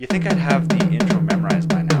You think I'd have the intro memorized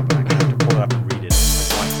by now, but I'm going to have to pull it up and read it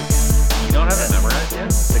once again. You don't have it memorized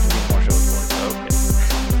yet? 16 more shows for it. Okay.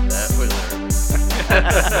 That was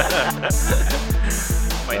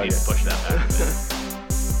Might need to push that back a bit.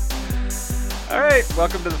 All right,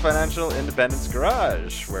 welcome to the Financial Independence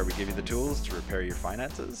Garage, where we give you the tools to repair your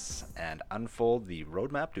finances and unfold the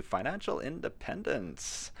roadmap to financial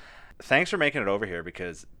independence. Thanks for making it over here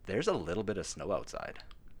because there's a little bit of snow outside.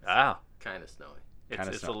 Wow. Kind of snowy.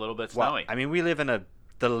 It's a little bit Well, snowy. I mean, we live in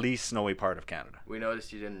the least snowy part of Canada. We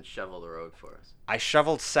noticed you didn't shovel the road for us. I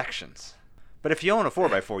shoveled sections. But if you own a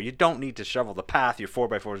 4x4, you don't need to shovel the path your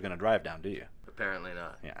 4x4 is going to drive down, do you? Apparently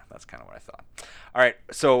not. Yeah, that's kind of what I thought. All right,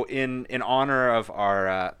 so in honor of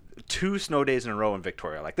our 2 snow days in a row in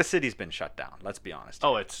Victoria, like the city's been shut down, let's be honest.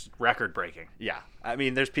 Oh, it's record breaking. Yeah, I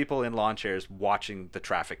mean, there's people in lawn chairs watching the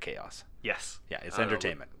traffic chaos. Yes. Yeah, it's I don't know,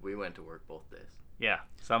 entertainment. we went to work both days. Yeah.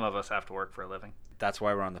 Some of us have to work for a living. That's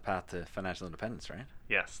why we're on the path to financial independence, right?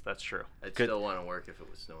 Yes, that's true. I'd Good. still want to work if it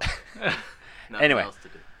was snowing. Nothing Anyway. else to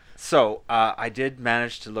do. So I did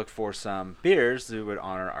manage to look for some beers that would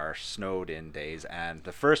honor our snowed-in days, and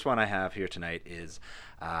the first one I have here tonight is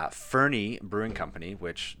Fernie Brewing Company,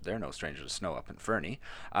 which they're no stranger to snow up in Fernie.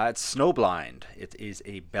 It's Snowblind. It is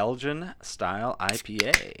a Belgian-style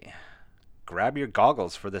IPA. Grab your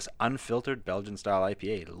goggles for this unfiltered Belgian-style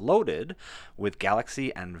IPA, loaded with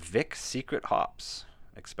Galaxy and Vic secret hops.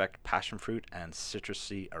 Expect passion fruit and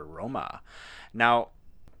citrusy aroma. Now,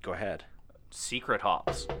 go ahead. Secret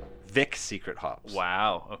hops. Vic secret hops.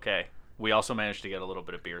 Wow. Okay. We also managed to get a little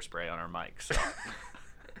bit of beer spray on our mic. So.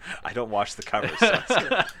 I don't wash the covers. So it's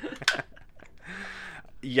good.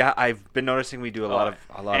 Yeah, I've been noticing we do a lot of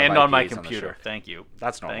and of on my IPAs the computer. show. Thank you.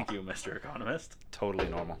 That's normal. Thank you, Mr. Economist. Totally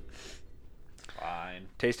normal. Fine.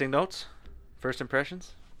 Tasting notes? First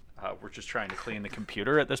impressions? We're just trying to clean the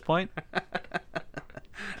computer at this point. I'm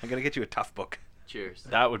going to get you a tough book. Cheers.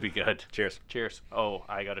 That would be good. Cheers. Cheers. Oh,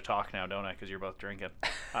 I got to talk now, don't I? Because you're both drinking.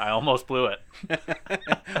 I almost blew it.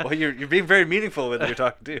 Well, you're being very meaningful with your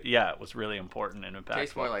talking too. Yeah, it was really important and impactful.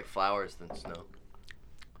 Tastes more like flowers than snow.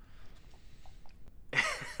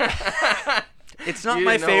 It's not You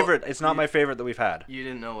my didn't know- favorite. It's not my favorite that we've had. You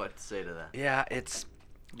didn't know what to say to that. Yeah, it's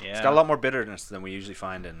Yeah. got a lot more bitterness than we usually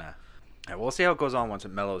find in. We'll see how it goes on once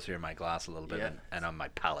it mellows here in my glass a little bit Yeah. and on my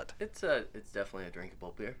palate. It's definitely a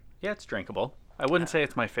drinkable beer. Yeah, it's drinkable. I wouldn't say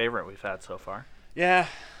it's my favorite we've had so far. Yeah,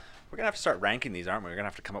 we're gonna have to start ranking these, aren't we? We're gonna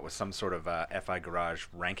have to come up with some sort of FI Garage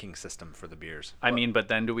ranking system for the beers. I mean, but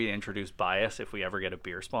then do we introduce bias if we ever get a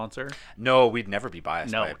beer sponsor? No, we'd never be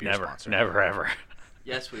biased No, by a beer never, sponsor. never, ever.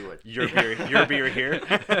 Yes, we would. Your beer here.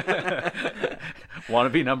 Want to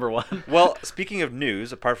be number one? Well, speaking of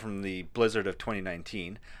news, apart from the blizzard of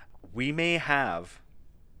 2019, we may have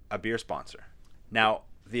a beer sponsor. Now,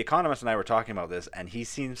 the Economist and I were talking about this, and he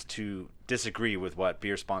seems to disagree with what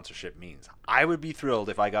beer sponsorship means. I would be thrilled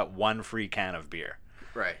if I got one free can of beer.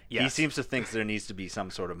 Right. He Yes. seems to think there needs to be some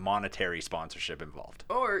sort of monetary sponsorship involved.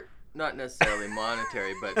 Or not necessarily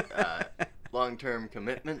monetary, but long-term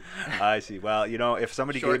commitment. I see. Well, if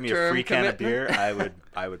somebody gave me a Short-term free can of commitment. beer,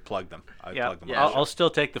 I would plug them. I would Yeah, plug them. Yeah, all. I'll still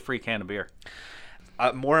take the free can of beer.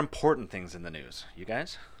 More important things in the news. You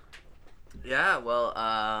guys? Yeah, well,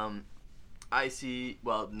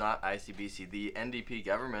 not ICBC, the NDP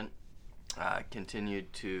government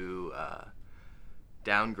continued to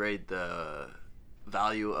downgrade the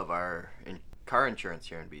value of our car insurance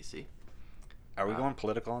here in BC. Are we going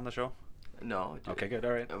political on the show? No. Okay, good.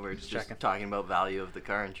 All right. We're Just just checking. talking about value of the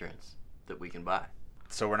car insurance that we can buy.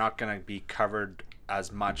 So we're not going to be covered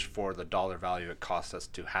as much for the dollar value it costs us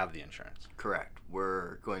to have the insurance. Correct.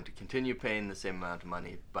 We're going to continue paying the same amount of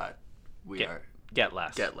money, but we Get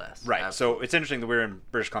less. get less. Right. Absolutely. So it's interesting that we're in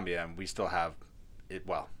British Columbia and we still have it.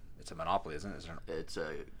 Well, it's a monopoly, isn't it? It's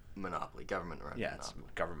a monopoly, government-run Yeah, it's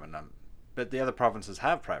monopoly. government. But the other provinces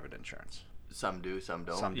have private insurance. Some do, some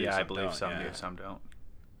don't. Some do, Yeah, I some believe don't, some yeah. do, some don't.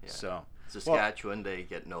 Yeah. So Saskatchewan, they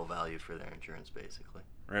get no value for their insurance, basically.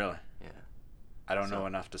 really, Yeah. I don't So- know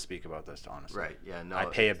enough to speak about this, honestly. Right. Yeah. No. I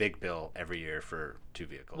pay a big bill every year for 2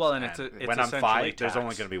 vehicles. Well, and it's when I'm essentially 5, there's tax.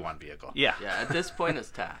 only going to be 1 vehicle. Yeah. Yeah. At this point,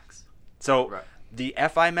 it's tax. So Right. the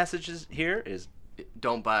FI messages here is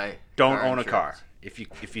Don't buy. don't car own a car. insurance. If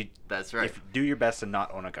you That's right. if do your best to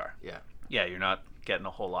not own a car. Yeah. Yeah, you're not getting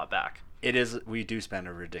a whole lot back. We do spend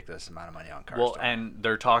a ridiculous amount of money on cars. Well, don't we? and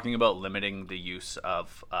they're talking about limiting the use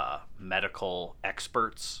of medical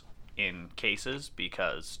experts in cases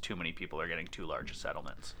because too many people are getting too large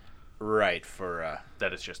settlements. right for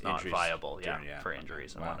That it's just not Injuries viable, during- yeah, for okay.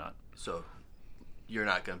 injuries and Wow. whatnot. So, you're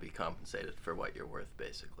not going to be compensated for what you're worth,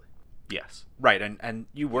 basically. Yes. right, and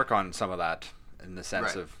you work on some of that in the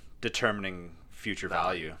sense Right. of determining future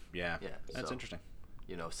value. Yeah. Yeah, That's so- interesting.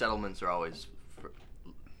 Settlements are always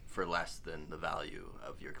for less than the value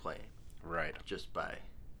of your claim, Right. just by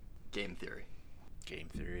game theory. Game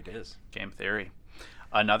theory it is. Game theory.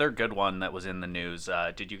 Another good one that was in the news.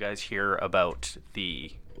 Did you guys hear about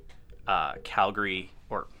the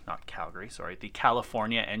the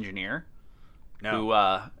California engineer? No.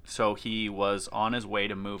 Who, so he was on his way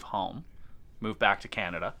to move back to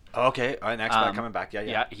Canada. Okay. An expat coming back. Yeah.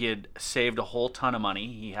 Yeah, he had saved a whole ton of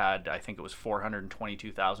money. He had, I think it was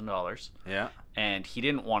 $422,000. Yeah. And he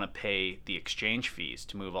didn't want to pay the exchange fees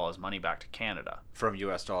to move all his money back to Canada. From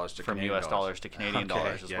U.S. dollars to From Canadian U.S. dollars to Canadian Okay,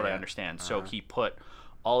 dollars is yeah, what I yeah. understand. So he put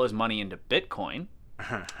all his money into Bitcoin.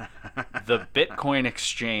 The Bitcoin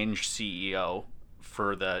exchange CEO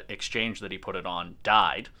for the exchange that he put it on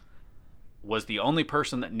died. Was the only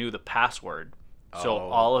person that knew the password. So Oh,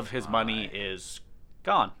 all of his money my. is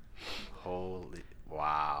gone. Holy.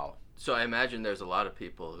 Wow. So I imagine there's a lot of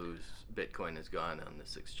people whose Bitcoin is gone on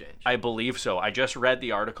this exchange. I believe so. I just read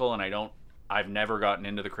the article and I've never gotten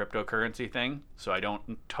into the cryptocurrency thing, so I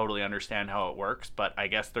don't totally understand how it works, but I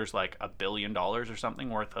guess there's like $1 billion or something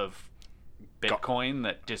worth of Bitcoin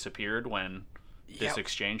that disappeared when this Yeah.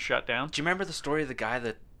 exchange shut down. Do you remember the story of the guy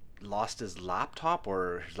that lost his laptop,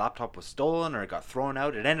 or his laptop was stolen, or it got thrown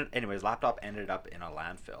out? His laptop ended up in a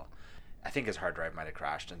landfill. I think his hard drive might have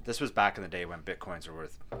crashed, and this was back in the day when bitcoins were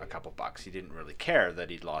worth a couple bucks. He didn't really care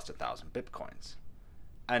that he'd lost 1,000 bitcoins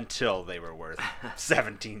until they were worth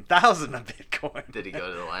 17,000 a bitcoin. Did he go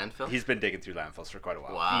to the landfill? He's been digging through landfills for quite a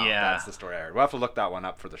while. Wow. Yeah. That's the story I heard. We'll have to look that one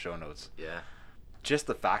up for the show notes. Yeah. Just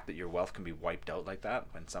the fact that your wealth can be wiped out like that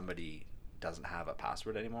when somebody doesn't have a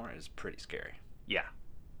password anymore is pretty scary. Yeah.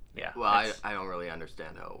 Yeah. Well, I It's- don't really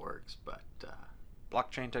understand how it works, but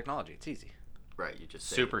Blockchain technology, it's easy. right, you just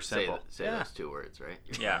Super simple. Say Yeah. those 2 words, right?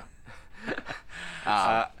 Yeah.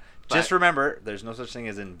 Just But- remember, there's no such thing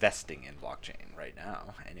as investing in blockchain right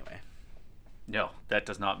now. Anyway. No, that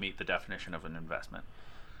does not meet the definition of an investment.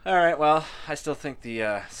 All right. Well, I still think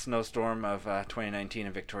the snowstorm of 2019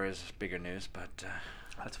 in Victoria is bigger news, but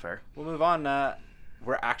That's fair. we'll move on.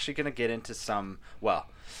 We're actually going to get into some. Well,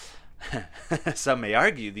 some may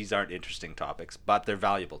argue these aren't interesting topics, but they're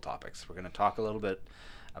valuable topics. We're going to talk a little bit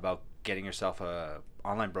about getting yourself a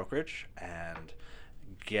online brokerage and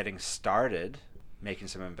getting started making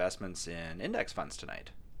some investments in index funds tonight.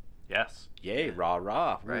 Yes. Yay, rah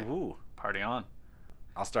rah. Right. Woo-hoo. Party on.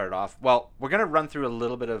 I'll start it off. Well, we're going to run through a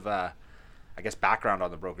little bit of background on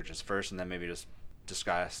the brokerages first, and then maybe just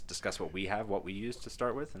discuss what we use to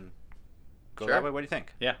start with, and go Sure. that way. What do you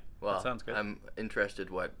think? Yeah. Well, that sounds good. I'm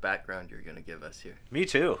interested what background you're going to give us here. Me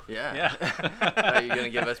too. Yeah. Yeah. Are you going to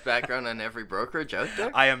give us background on every brokerage out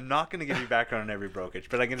there? I am not going to give you background on every brokerage,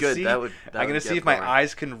 but I'm going to Good, see. that would I'm going to see get if my boring.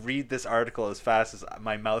 eyes can read this article as fast as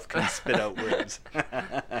my mouth can spit out words.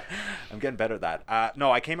 I'm getting better at that.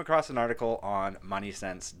 No, I came across an article on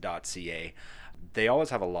moneysense.ca. They always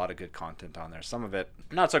have a lot of good content on there. Some of it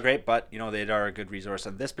not so great, but they are a good resource.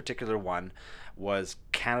 And this particular one was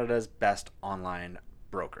Canada's best online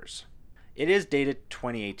brokers. It is dated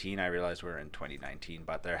 2018. I realize we're in 2019,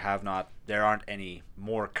 but there aren't any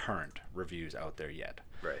more current reviews out there yet.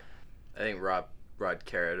 Right. I think Rod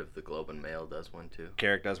Carrot of the Globe and Mail does one too.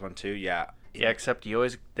 Carrick does one too. Yeah. Yeah, except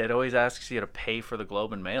that always asks you to pay for the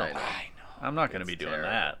Globe and Mail. I know. I'm not going to It's be doing terrible.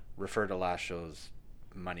 that. Refer to last show's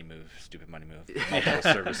stupid money move, multiple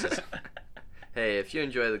services. Hey, if you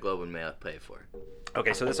enjoy the Globe and Mail, pay for it.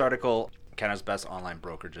 Okay, so this article, Canada's best online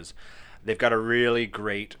brokerages, they've got a really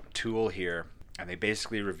great tool here, and they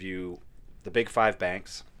basically review the big 5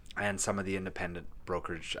 banks and some of the independent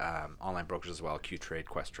brokerage, online brokers as well, Qtrade,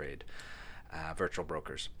 Questrade, virtual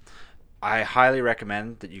brokers. I highly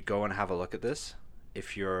recommend that you go and have a look at this.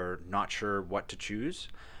 If you're not sure what to choose,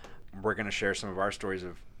 we're going to share some of our stories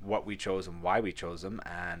of what we chose and why we chose them,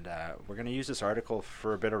 and we're going to use this article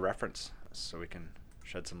for a bit of reference so we can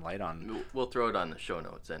shed some light on. We'll throw it on the show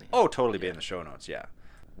notes anyway. Oh, totally be in the show notes, yeah,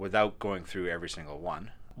 without going through every single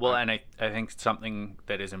one. Well, and I think something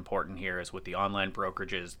that is important here is with the online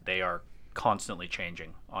brokerages, they are constantly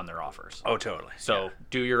changing on their offers. Oh, totally. So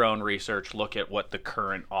do your own research, look at what the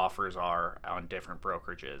current offers are on different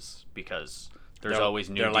brokerages, because there's always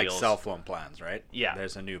new they're deals. like cell phone plans, right? Yeah.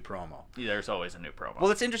 There's a new promo. There's always a new promo. Well,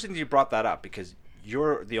 it's interesting that you brought that up because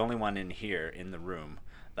you're the only one in here in the room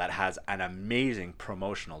that has an amazing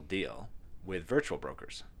promotional deal with virtual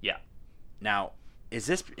brokers. Yeah. Now, is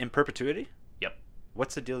this in perpetuity? Yep.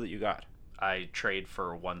 What's the deal that you got? I trade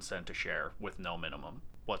for 1 cent a share with no minimum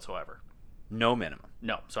whatsoever. No minimum.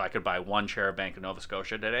 No. So I could buy 1 share of Bank of Nova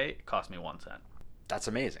Scotia today. It cost me 1 cent. That's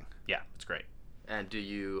amazing. Yeah, it's great. And do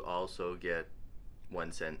you also get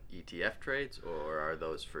 1 cent ETF trades, or are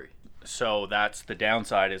those free? So that's the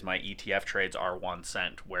downside is my ETF trades are 1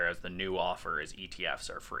 cent, whereas the new offer is ETFs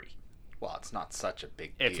are free. Well, it's not such a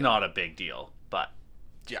big deal. It's not a big deal, but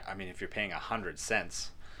Yeah, I mean, if you're paying 100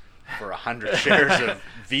 cents for 100 shares of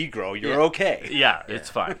VGrow, you're okay. yeah, it's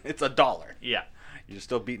fine. It's $1. Yeah. You're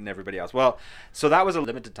still beating everybody else. Well, so that was a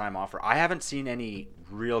limited time offer. I haven't seen any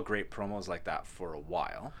real great promos like that for a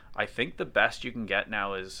while. I think the best you can get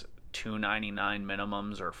now is $2.99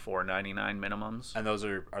 minimums or $4.99 minimums. And those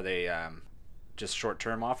are they just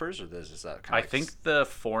short-term offers, or is that kind I of think the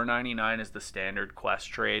 $4.99 is the standard Quest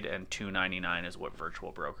trade, and $2.99 is what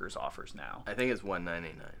Virtual Brokers offers now. I think it's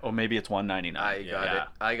 $1.99. Oh, maybe it's $1.99.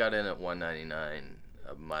 I got in at $1.99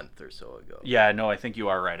 a month or so ago. Yeah, no, I think you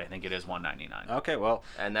are right. I think it is $1.99. Okay, well,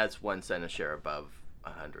 And that's 1 cent a share above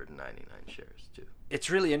 199 shares too. it's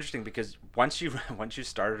really interesting because once you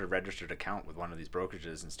started a registered account with one of these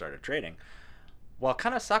brokerages and started trading, well, it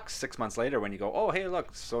kind of sucks 6 months later when you go, oh, hey,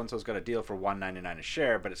 look, so-and-so's got a deal for $1.99 a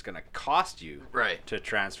share, but it's going to cost you Right. to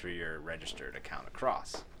transfer your registered account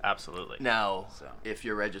across. Absolutely. Now, So. if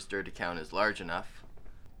your registered account is large enough,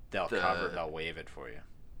 They'll waive it for you.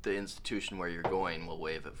 the institution where you're going will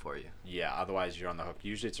waive it for you. Yeah, otherwise you're on the hook.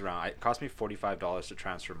 Usually it's around, it cost me $45 to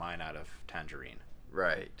transfer mine out of Tangerine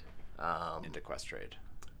Right. into Questrade.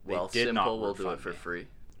 They Well, did not Simple will do refund it for me. free.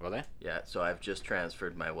 Will they? Yeah, so I've just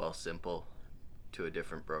transferred my Wealthsimple to a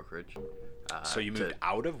different brokerage. So you moved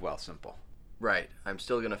out of Wealthsimple. Right. I'm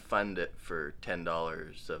still going to fund it for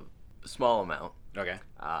 $10, a small amount. Okay.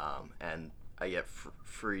 And I get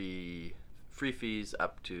free fees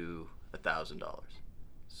up to $1,000.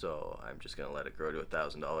 So I'm just going to let it grow to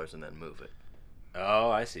 $1,000 and then move it. Oh,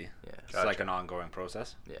 I see. Yeah. It's like an ongoing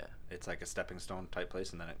process. Yeah. It's like a stepping stone type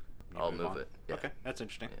place, and then you I'll move on. it. Yeah. Okay, that's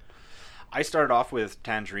interesting. Yeah. I started off with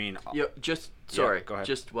Tangerine. Yeah, sorry. go ahead.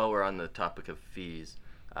 Just while we're on the topic of fees,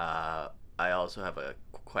 I also have a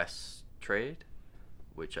Quest trade,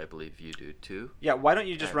 which I believe you do too. Yeah, why don't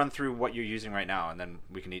you just And- run through what you're using right now, and then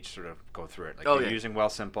we can each sort of go through it. Like Oh, you're yeah. using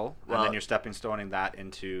Wealthsimple, and Well- then you're stepping stoning that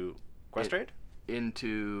into Questrade.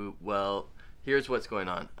 Here's what's going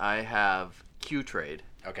on. I have Qtrade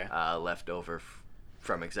Okay. left over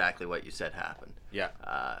from exactly what you said happened. Yeah.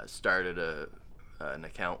 Started an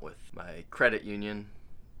account with my credit union.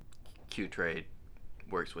 Qtrade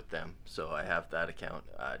works with them, so I have that account.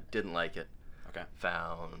 Didn't like it. Okay.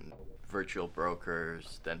 Found Virtual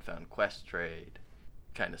Brokers, then found Questrade,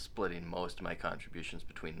 kind of splitting most of my contributions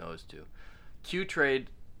between those two. Qtrade,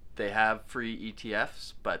 they have free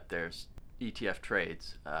ETFs, but there's ETF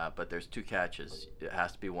trades, but there's two catches. It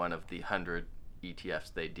has to be one of the 100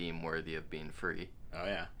 ETFs they deem worthy of being free, Oh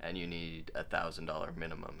yeah. and you need $1,000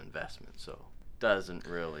 minimum investment, so doesn't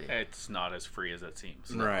really. It's not as free as it seems.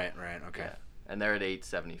 No. Right. Okay. Yeah. And they're at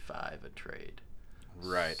 $8.75 a trade.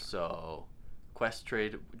 Right. So,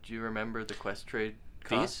 Questrade. Do you remember the Questrade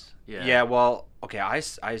costs? Yeah. Yeah, well, okay, I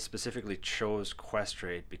specifically chose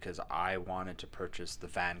Questrade because I wanted to purchase the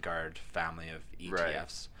Vanguard family of ETFs.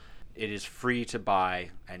 Right. It is free to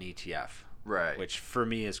buy an ETF, Right. which for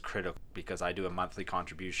me is critical because I do a monthly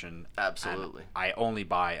contribution. Absolutely. And I only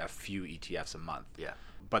buy a few ETFs a month. Yeah.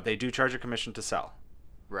 But they do charge a commission to sell.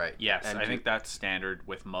 Right. Yes, And I think that's standard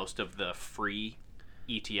with most of the free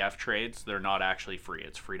ETF trades. They're not actually free.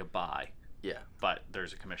 It's free to buy, Yeah. but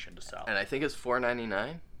there's a commission to sell. And I think it's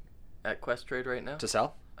 $4.99 at Questrade right now. To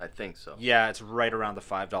sell? I think so. Yeah, it's right around the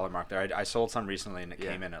 $5 mark there. I sold some recently and it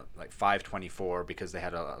Yeah. came in at like $5.24 because they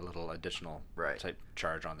had a little additional Right. type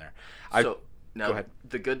charge on there. So now go ahead.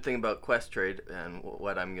 the good thing about Questrade and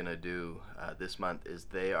what I'm gonna do this month is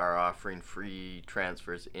they are offering free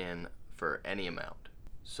transfers in for any amount.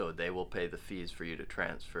 So they will pay the fees for you to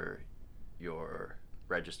transfer your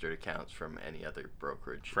registered accounts from any other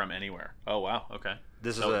brokerage. From anywhere. Oh, wow. Okay.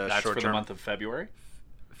 This is So a that's for the short-term month of February?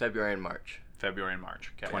 February and March. February and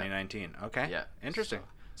March. Okay. 2019. Okay. Yeah. Interesting.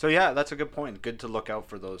 So yeah, that's a good point. Good to look out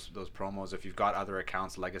for those promos if you've got other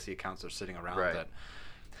accounts, legacy accounts that are sitting around. Right. That.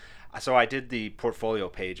 So I did the portfolio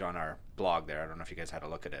page on our blog there. I don't know if you guys had a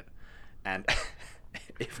look at it, and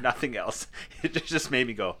if nothing else, it just made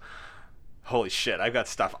me go, holy shit, I've got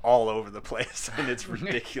stuff all over the place and it's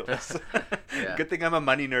ridiculous. Yeah. Good thing I'm a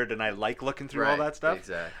money nerd and I like looking through all Right, that stuff.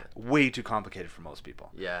 exactly. Way too complicated for most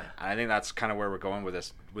people. Yeah. And I think that's kind of where we're going with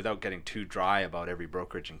this without getting too dry about every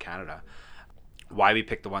brokerage in Canada. Why we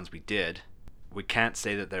picked the ones we did, we can't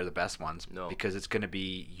say that they're the best ones No. because it's going to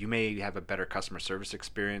be, you may have a better customer service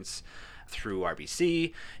experience through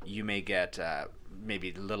RBC. You may get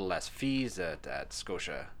maybe a little less fees at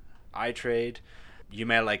Scotia iTrade. You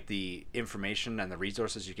may like the information and the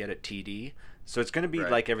resources you get at TD. So it's going to be Right.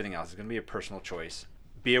 like everything else. It's going to be a personal choice.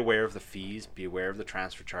 be aware of the fees, be aware of the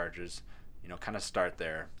transfer charges, kind of start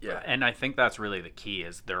there. Yeah. And I think that's really the key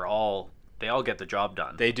is they all get the job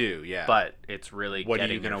done. They do, yeah. But it's really what are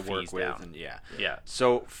getting you going your to work fees with? down. And Yeah.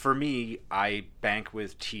 So for me, I bank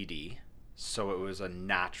with TD, so it was a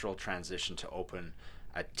natural transition to open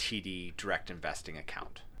a TD direct investing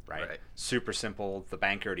account. Right? Super simple. The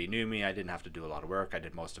bank already knew me. I didn't have to do a lot of work. I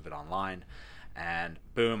did most of it online, and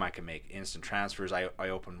boom, I can make instant transfers. I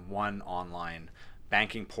open one online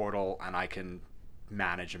banking portal, and I can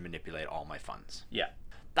manage and manipulate all my funds. Yeah.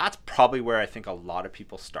 That's probably where I think a lot of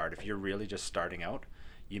people start. If you're really just starting out,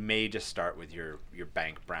 you may just start with your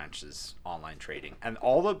bank branches online trading, and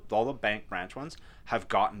all the bank branch ones have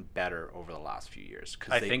gotten better over the last few years.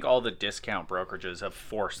 I think all the discount brokerages have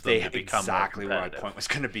forced them to become exactly more what my point was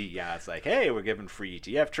going to be. Yeah, it's like, hey, we're giving free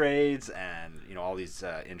ETF trades and all these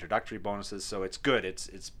introductory bonuses. So it's good.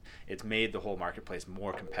 It's made the whole marketplace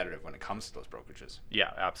more competitive when it comes to those brokerages.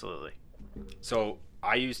 Yeah, absolutely. So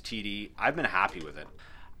I use TD. I've been happy with it.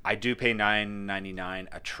 I do pay $9.99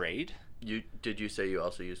 a trade. Did you say you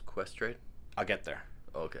also use Questrade? I'll get there.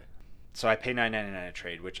 Okay. So I pay $9.99 a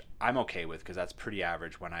trade, which I'm okay with because that's pretty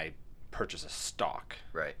average when I purchase a stock.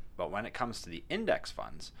 Right. But when it comes to the index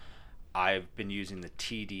funds, I've been using the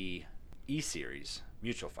TD E-Series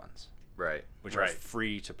mutual funds. Right. Which are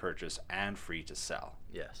free to purchase and free to sell.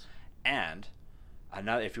 Yes. And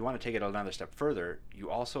if you want to take it another step further, you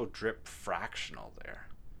also drip fractional there.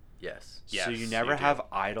 Yes. So you never have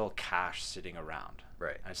idle cash sitting around.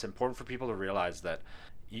 Right. And it's important for people to realize that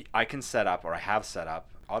I can set up, or I have set up,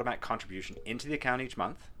 automatic contribution into the account each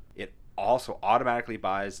month. It also automatically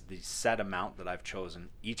buys the set amount that I've chosen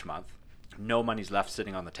each month. No money's left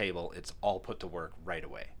sitting on the table. It's all put to work right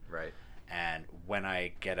away. Right. And when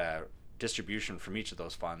I get a distribution from each of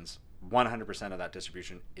those funds, 100% of that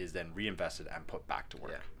distribution is then reinvested and put back to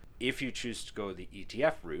work. Yeah. If you choose to go the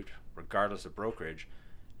ETF route, regardless of brokerage,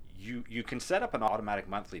 you can set up an automatic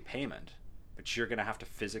monthly payment, but you're going to have to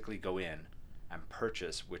physically go in and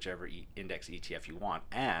purchase whichever index ETF you want.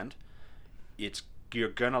 And you're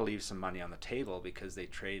going to leave some money on the table because they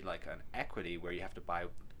trade like an equity where you have to buy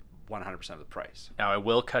 100% of the price. Now, I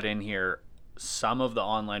will cut in here. Some of the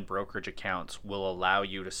online brokerage accounts will allow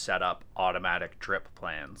you to set up automatic drip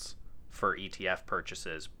plans for ETF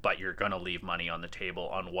purchases, but you're going to leave money on the table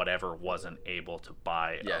on whatever wasn't able to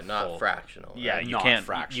buy. Not fractional. Right? Yeah, you not can't.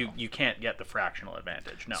 Fractional. You can't get the fractional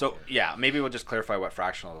advantage. No. So yeah, maybe we'll just clarify what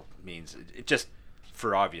fractional means. It just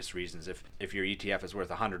for obvious reasons. If your ETF is worth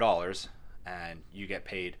 $100 and you get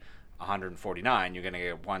paid $149, you're going to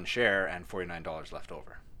get one share and $49 left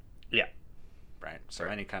over. Yeah. Right. So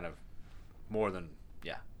any kind of more than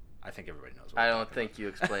I think everybody knows. I don't think you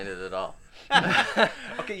explained it at all.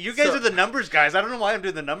 Okay, you guys are the numbers guys. I don't know why I'm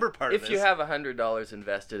doing the number part of this. If you have $100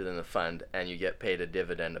 invested in a fund and you get paid a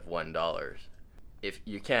dividend of $1, if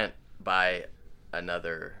you can't buy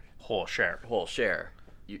another whole share,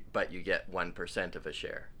 but you get 1% of a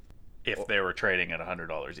share. If they were trading at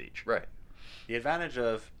 $100 each. Right. The advantage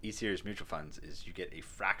of E-Series mutual funds is you get a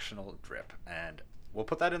fractional drip, and we'll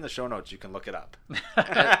put that in the show notes. You can look it up.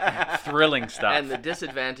 Thrilling stuff. And the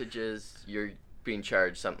disadvantage is you're being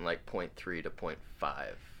charged something like 0.3 to 0.5.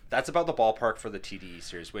 That's about the ballpark for the TD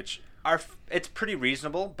series, which it's pretty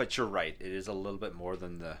reasonable, but you're right. It is a little bit more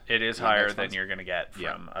than the... It is higher than you're going to get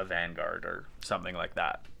from a Vanguard or something like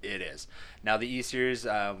that. It is. Now, the E-Series,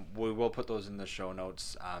 we will put those in the show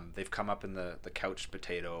notes. They've come up in the Couch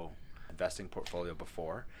Potato investing portfolio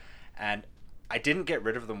before. And I didn't get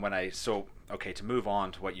rid of them when to move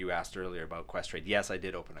on to what you asked earlier about Questrade. Yes, I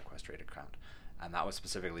did open a Questrade account. And that was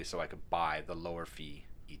specifically so I could buy the lower fee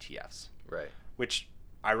ETFs. Right. Which,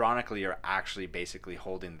 ironically, are actually basically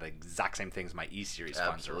holding the exact same things my E-Series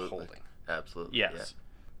funds are holding. Absolutely. Yes. Yeah.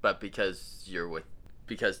 But because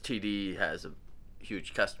TD has a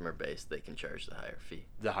huge customer base, they can charge the higher fee.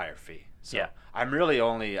 The higher fee. So I'm really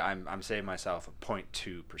I'm saving myself a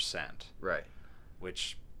 0.2%. Right.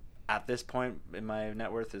 Which at this point in my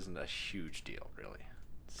net worth isn't a huge deal, really.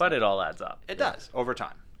 But it all adds up. It does, over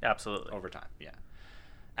time. Absolutely. Over time, yeah.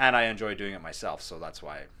 And I enjoy doing it myself, so that's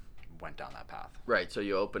why I went down that path. Right, so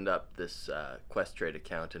you opened up this Questrade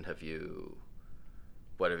account, and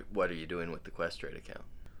what are you doing with the Questrade account?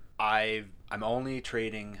 I'm only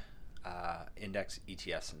trading index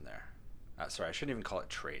ETFs in there. Sorry, I shouldn't even call it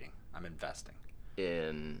trading. I'm investing.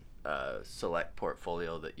 In a select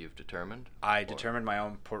portfolio that you've determined? I determined my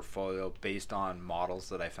own portfolio based on models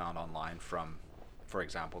that I found online from, for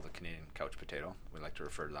example, the Canadian Couch Potato. We like to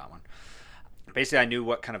refer to that one. Basically, I knew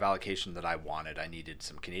what kind of allocation that I wanted. I needed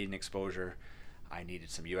some Canadian exposure. I needed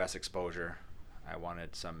some U.S. exposure. I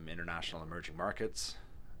wanted some international emerging markets.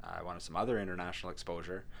 I wanted some other international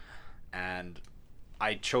exposure, and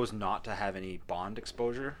I chose not to have any bond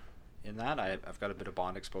exposure in that. I've got a bit of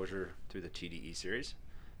bond exposure through the TDE series,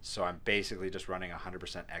 so I'm basically just running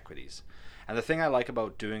 100% equities. And the thing I like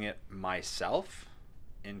about doing it myself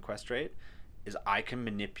in Questrade is I can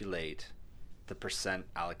manipulate the percent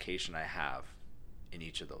allocation I have in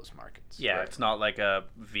each of those markets. Yeah, Right. it's not like a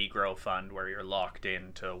VGrow fund where you're locked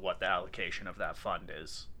into what the allocation of that fund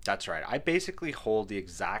is. That's right. I basically hold the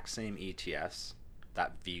exact same ETFs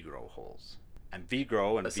that VGrow holds. And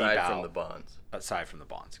VGrow and Aside VBAL, from the bonds. aside from the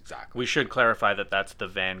bonds, exactly. We should clarify that that's the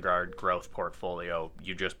Vanguard growth portfolio.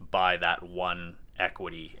 You just buy that one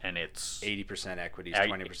equity, and it's 80% equities, Ag-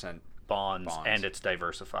 20%. bonds, and it's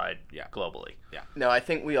diversified Yeah. globally. No, I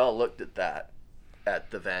think we all looked at that at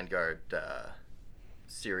the Vanguard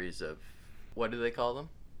series of, what do they call them?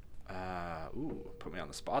 Put me on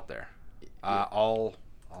the spot there.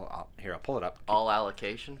 Here, I'll pull it up. All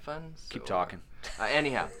allocation funds? Keep Or- talking.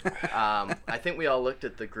 Anyhow, I think we all looked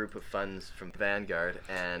at the group of funds from Vanguard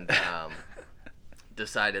and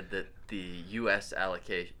decided that the U.S.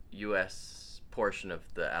 portion of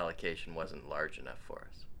the allocation wasn't large enough for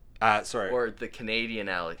us, Sorry. or the Canadian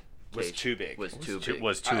allocation Was too big. Was too big.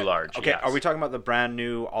 Was too large. Okay, yes. are we talking about the brand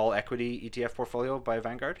new all equity ETF portfolio by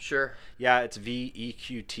Vanguard? Sure. Yeah, it's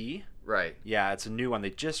VEQT. Right. Yeah, it's a new one they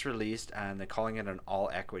just released, and they're calling it an all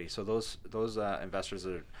equity. So those investors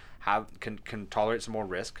that can tolerate some more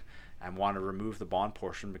risk and want to remove the bond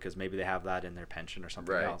portion because maybe they have that in their pension or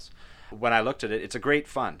something Right. else. When I looked at it, it's a great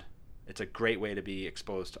fund. It's a great way to be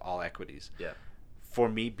exposed to all equities. Yeah. For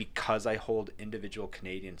me, because I hold individual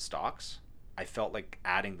Canadian stocks, I felt like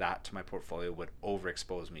adding that to my portfolio would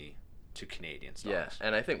overexpose me to Canadian Yeah, stocks.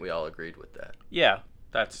 and I think we all agreed with that. Yeah,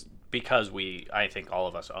 that's because I think all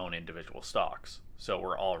of us own individual stocks, so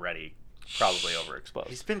we're already probably overexposed.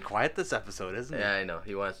 He's been quiet this episode, isn't he? Yeah, I know.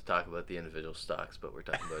 He wants to talk about the individual stocks, but we're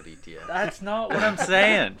talking about ETFs. That's not what I'm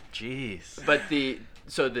saying. Jeez. But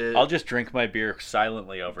I'll just drink my beer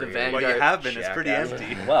silently over The here. Vanguard- Well, you have been. It's Jackass. pretty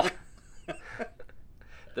empty. Well,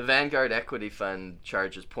 the Vanguard Equity Fund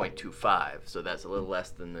charges 0.25, so that's a little less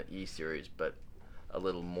than the E series, but a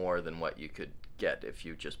little more than what you could get if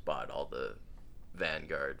you just bought all the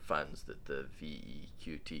Vanguard funds that the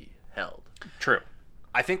VEQT held. true.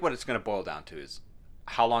 I think what it's going to boil down to is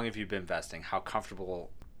how long have you been investing? How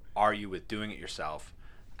comfortable are you with doing it yourself?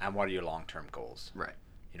 And what are your long-term goals? Right.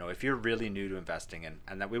 You know, if you're really new to investing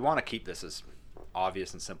and that we want to keep this as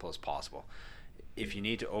obvious and simple as possible. If you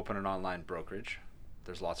need to open an online brokerage,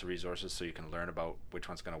 there's lots of resources so you can learn about which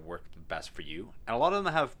one's going to work the best for you. And a lot of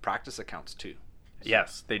them have practice accounts too.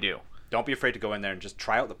 Yes, they do. Don't be afraid to go in there and just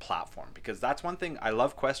try out the platform, because that's one thing. I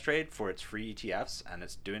love Questrade for its free ETFs and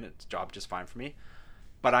it's doing its job just fine for me,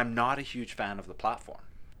 but I'm not a huge fan of the platform.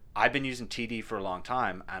 I've been using TD for a long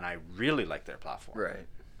time and I really like their platform. Right.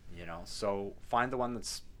 You know, so find the one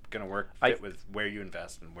that's going to work fit with where you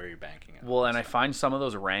invest and where you're banking it. Well, and I find some of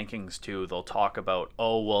those rankings too, they'll talk about,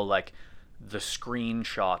 like the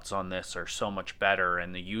screenshots on this are so much better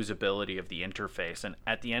and the usability of the interface. And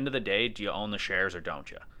at the end of the day, do you own the shares or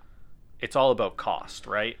don't you? It's all about cost,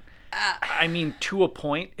 right? I mean, to a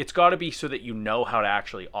point, it's got to be so that you know how to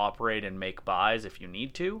actually operate and make buys if you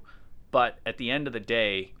need to. But at the end of the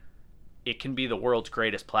day, it can be the world's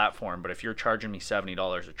greatest platform, but if you're charging me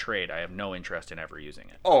 $70 a trade, I have no interest in ever using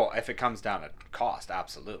it. Oh, if it comes down to cost,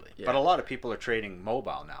 absolutely. Yeah. But a lot of people are trading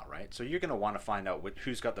mobile now, right? So you're going to want to find out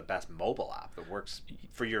who's got the best mobile app that works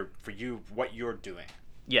for you, what you're doing.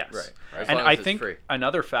 Yes. Right. As And long I as it's think free.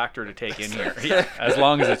 another factor to take in here, as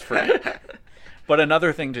long as it's free. But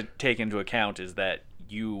another thing to take into account is that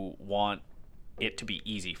you want it to be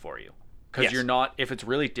easy for you. Because Yes. you're not, if it's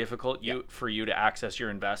really difficult for you to access your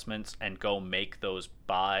investments and go make those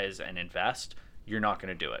buys and invest, you're not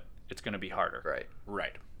going to do it. It's going to be harder. Right.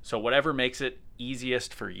 Right. So whatever makes it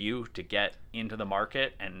easiest for you to get into the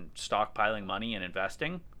market and stockpiling money and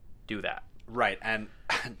investing, do that. Right. And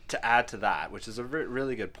to add to that, which is a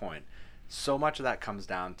really good point, so much of that comes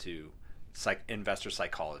down to investor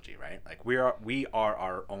psychology, right? Like we are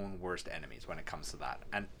our own worst enemies when it comes to that.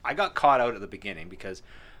 And I got caught out at the beginning because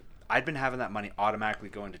I'd been having that money automatically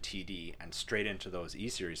go into TD and straight into those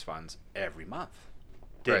E-Series funds every month.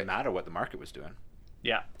 Didn't Right. matter what the market was doing.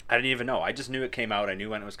 Yeah. I didn't even know. I just knew it came out. I knew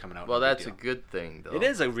when it was coming out. Well, no big that's a deal. good thing, though. It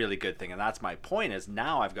is a really good thing, and that's my point. Is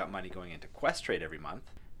now I've got money going into Questrade every month,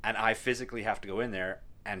 and I physically have to go in there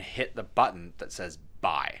and hit the button that says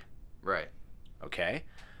buy. Right. Okay,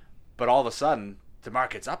 but all of a sudden the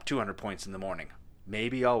market's up 200 points in the morning.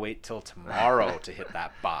 Maybe I'll wait till tomorrow to hit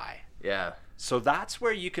that buy. Yeah. So that's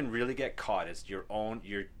where you can really get caught. Is your own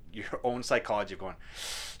psychology of going,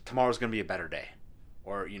 tomorrow's going to be a better day.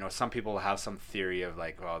 Or, some people have some theory of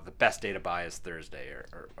like, well, the best day to buy is Thursday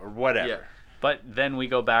or whatever. Yeah. But then we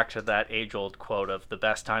go back to that age-old quote of the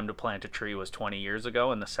best time to plant a tree was 20 years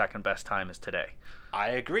ago and the second best time is today. I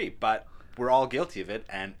agree, but we're all guilty of it,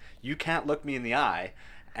 and you can't look me in the eye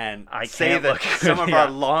and I say can't that look- some of yeah. our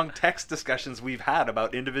long text discussions we've had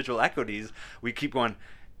about individual equities, we keep going,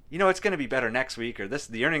 it's going to be better next week, or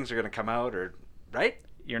the earnings are going to come out, or right?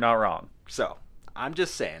 You're not wrong. So I'm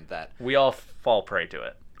just saying that, We all fall prey to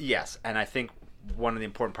it. yes, and I think one of the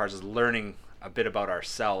important parts is learning a bit about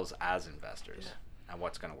ourselves as investors and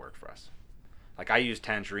what's going to work for us. Like I used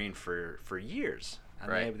Tangerine for years, and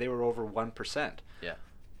Right. they were over 1%. Yeah.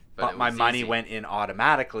 But it my was money easy. went in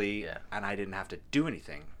automatically, Yeah. and I didn't have to do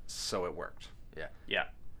anything, so it worked. Yeah. Yeah.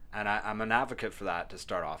 And I'm an advocate for that to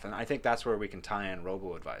start off, and I think that's where we can tie in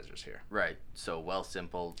robo-advisors here. Right. So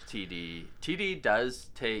Wealthsimple, TD. TD does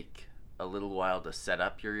take a little while to set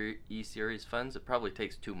up your E-Series funds. It probably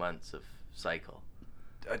takes 2 months of cycle.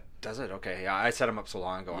 Does it? Okay, yeah, I set them up so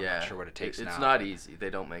long ago, I'm not sure what it takes now. It's not easy.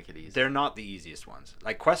 They don't make it easy. They're not the easiest ones.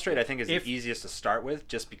 Like Questrade, I think, is If- the easiest to start with,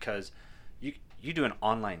 just because you do an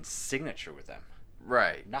online signature with them.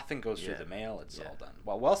 Right. Nothing goes through Yeah. the mail. It's Yeah. all done.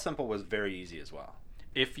 Well, Wealthsimple was very easy as well.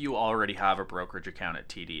 If you already have a brokerage account at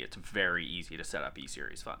TD, it's very easy to set up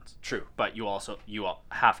E-Series funds. True. But you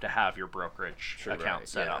have to have your brokerage Sure, account Right.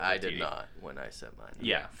 set Yeah, up. I with did TD. not when I set mine.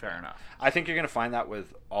 Yeah, fair enough. I think you're going to find that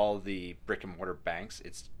with all the brick and mortar banks.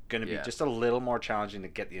 It's going to be Yeah. just a little more challenging to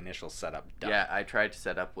get the initial setup done. Yeah, I tried to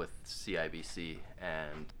set up with CIBC,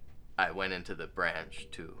 and I went into the branch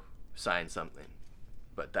to sign something,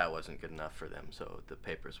 but that wasn't good enough for them, so the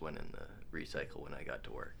papers went in the recycle when I got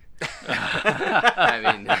to work.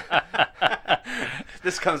 I mean,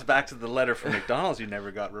 This comes back to the letter from McDonald's you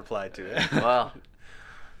never got replied to. well,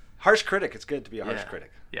 Harsh critic. It's good to be a harsh Yeah.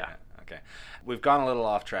 critic. Yeah. Okay. We've gone a little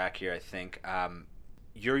off track here, I think.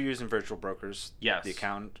 You're using virtual brokers. Yes. The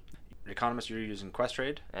economist, you're using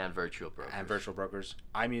Questrade and virtual brokers. and virtual brokers.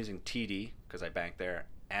 I'm using TD because I bank there,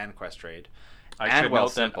 and Questrade. I and should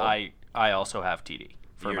note that Wealthsimple. I also have TD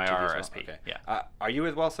for You're my TD as well? RRSP. Okay. Yeah. Are you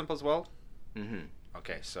with Wealthsimple as well? Mm-hmm.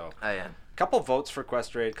 Okay, so I am. couple votes for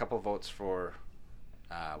Questrade, couple votes for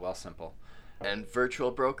Wealthsimple. And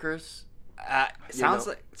virtual brokers, Sounds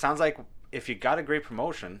know- like if you got a great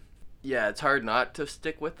promotion, yeah, it's hard not to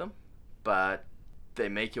stick with them, but they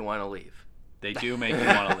make you want to leave. They do make me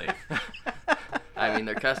want to leave. I mean,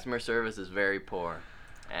 their customer service is very poor,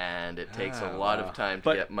 and it takes a lot wow. of time to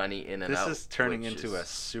But get money in and this out. is turning which into is- a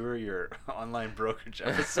sewer your online brokerage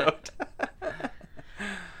episode.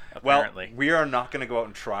 Well, Apparently. we are not going to go out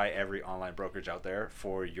and try every online brokerage out there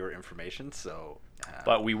for your information. So,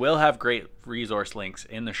 But we will have great resource links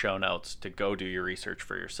in the show notes to go do your research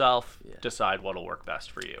for yourself, Yeah. decide what'll work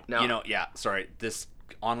best for you. Now, this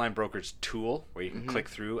online brokerage tool where you can click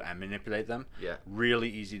through and manipulate them. Yeah. Really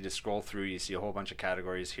easy to scroll through. You see a whole bunch of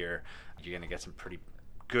categories here. You're going to get some pretty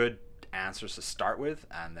good answers to start with,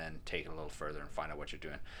 and then take it a little further and find out what you're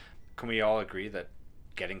doing. Can we all agree that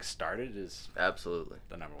getting started is absolutely.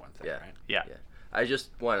 the number one thing, Yeah. right? Yeah. Yeah. I just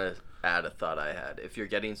want to add a thought I had. If you're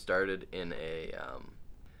getting started in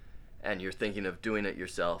and you're thinking of doing it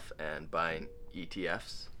yourself and buying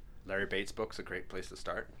ETFs, Larry Bates' book's a great place to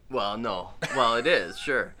start. well, no. Well, it is,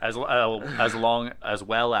 sure. As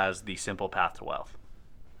well as the Simple Path to Wealth.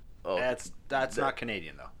 Oh, That's that- not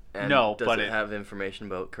Canadian though. and No, does but it it- have information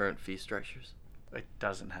about current fee structures? It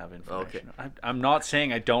doesn't have information. I'm not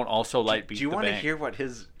saying I don't also like Beat Do you the want to Bank. hear what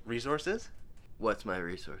his resource is? What's my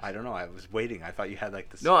resource? I don't know. I was waiting. I thought you had like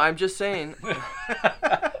this. No, I'm just saying.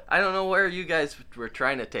 I don't know where you guys were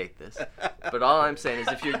trying to take this, but all I'm saying is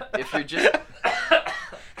if you're just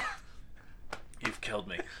You've killed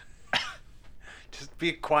me. Just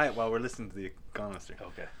be quiet while we're listening to the economist here.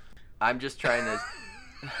 Okay. I'm just trying to.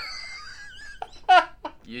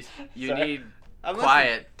 You Sorry. need I'm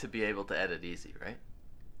quiet to be able to edit easy, right?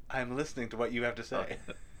 I'm listening to what you have to say. Okay.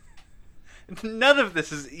 None of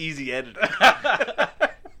this is easy editing.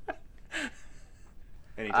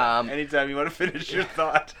 Anytime you want to finish your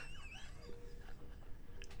thought.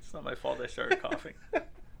 It's not my fault I started coughing.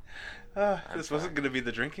 This wasn't going to be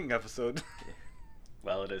the drinking episode.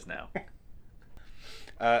 Well, it is now.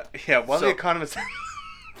 Yeah, while So- the economist...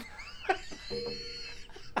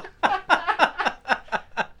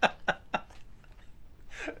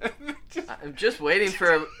 I'm just waiting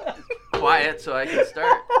for quiet so I can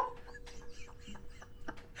start.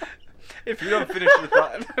 If you don't finish your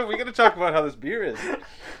thought, we're going to talk about how this beer is.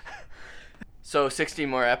 So 16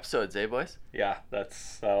 more episodes, eh, boys? Yeah,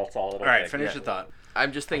 that's all it'll All right, take. finish yeah. your thought.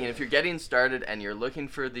 I'm just thinking if you're getting started and you're looking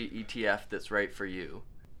for the ETF that's right for you,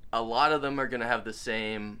 a lot of them are going to have the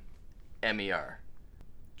same MER.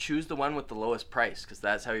 choose the one with the lowest price, because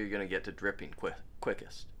that's how you're going to get to dripping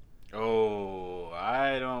quickest. Oh,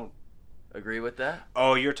 I don't. Agree with that?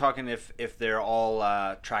 Oh, you're talking if they're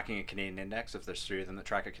all tracking a Canadian index, if there's 3 of them that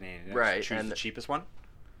track a Canadian index, Right, choose and the cheapest one?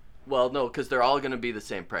 Well, no, because they're all going to be the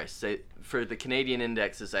same price. Say, for the Canadian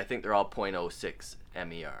indexes, I think they're all 0.06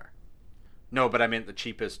 MER. No, but I meant the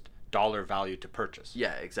cheapest dollar value to purchase.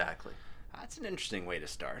 Yeah, exactly. That's an interesting way to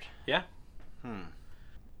start. Yeah.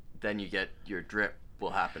 Then you get your drip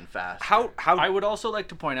will happen fast. How I would also like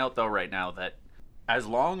to point out, though, right now that as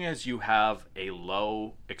long as you have a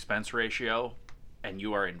low expense ratio and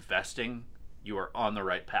you are investing, you are on the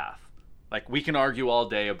right path. Like, we can argue all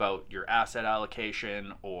day about your asset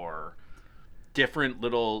allocation or different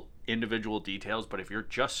little individual details, but if you're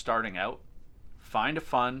just starting out, find a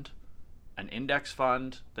fund, an index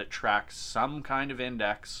fund that tracks some kind of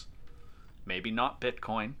index, maybe not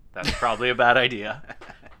Bitcoin, that's probably a bad idea,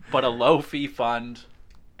 but a low fee fund,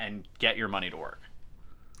 and get your money to work.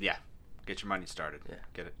 Yeah, get your money started. Yeah.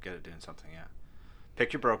 Get it doing something. Yeah,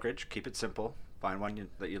 pick your brokerage. Keep it simple. Find one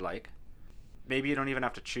that you like. Maybe you don't even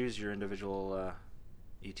have to choose your individual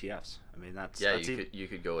ETFs. I mean, that's you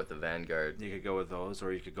could go with the Vanguard. You could go with those,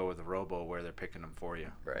 or you could go with the Robo where they're picking them for you.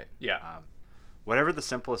 Right. Yeah. Whatever the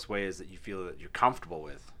simplest way is that you feel that you're comfortable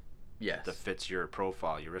with, Yes. that fits your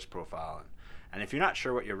profile, your risk profile, and if you're not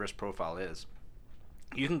sure what your risk profile is,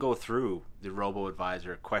 you can go through the Robo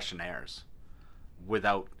Advisor questionnaires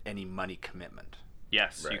without any money commitment.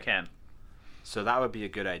 Yes, you Right. can. So that would be a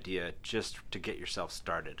good idea just to get yourself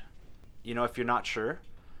started. You know, if you're not sure,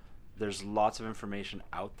 there's lots of information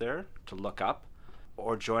out there to look up,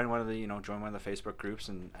 or join one of the Facebook groups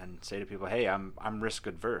and say to people, hey, I'm risk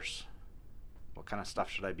adverse. What kind of stuff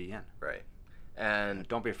should I be in? Right. And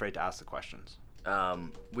Don't be afraid to ask the questions.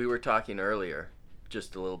 we were talking earlier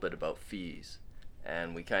just a little bit about fees,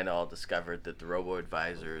 and we kind of all discovered that the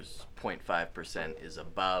robo-advisor's 0.5% is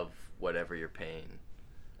above whatever you're paying.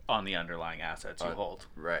 On the underlying assets you hold.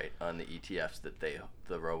 Right, on the ETFs that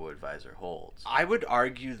the robo-advisor holds. I would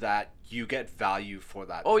argue that you get value for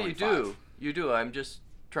that. Oh, 0.5. you do. You do. I'm just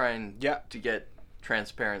trying Yeah. to get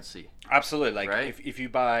transparency. Absolutely. Like Right? if you're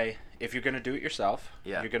going to do it yourself,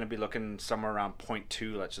 Yeah. you're going to be looking somewhere around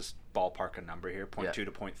 0.2. Let's just ballpark a number here, 0.2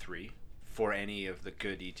 to 0.3 for any of the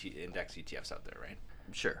good index ETFs out there, right?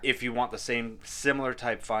 Sure. If you want the same similar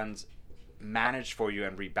type funds managed for you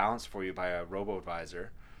and rebalanced for you by a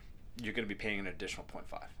robo-advisor, you're going to be paying an additional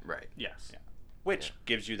 0.5. Right. Yes. Yeah. Which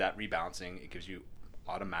gives you that rebalancing. It gives you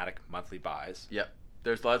automatic monthly buys. Yep.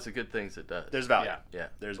 There's lots of good things it does. There's value. Yeah. Yeah.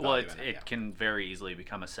 There's Well, value in it, it can very easily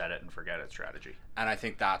become a set it and forget it strategy. And I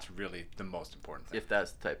think that's really the most important thing. If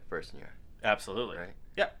that's the type of person you are. Absolutely. Right.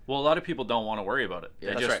 Yeah. Well, a lot of people don't want to worry about it.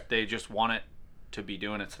 Yeah, that's right. They just want it to be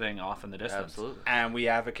doing its thing off in the distance. Absolutely. And we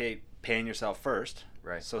advocate paying yourself first.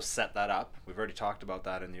 Right. So set that up. We've already talked about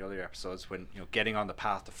that in the earlier episodes. When getting on the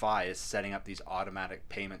path to FI is setting up these automatic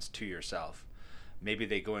payments to yourself. Maybe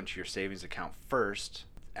they go into your savings account first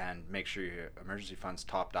and make sure your emergency fund's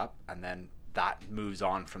topped up, and then that moves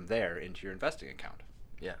on from there into your investing account.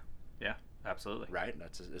 Yeah. Yeah, absolutely. Right?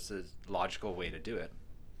 It's a logical way to do it.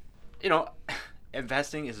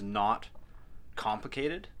 Investing is not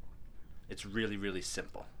complicated. It's really, really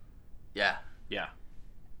simple. Yeah. Yeah.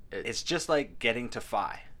 It's just like getting to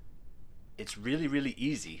FI. It's really, really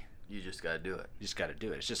easy. You just got to do it. You just got to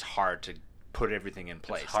do it. It's just hard to put everything in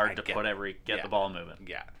place. It's hard and to get the ball moving.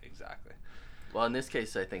 Yeah, exactly. Well, in this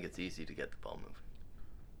case, I think it's easy to get the ball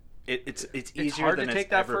moving. It's easier It's hard than to it's take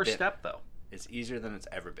that ever first been. step, though. It's easier than it's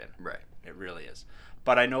ever been. Right. It really is.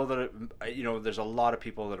 But I know that there's a lot of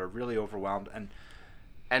people that are really overwhelmed,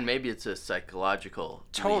 And maybe it's a psychological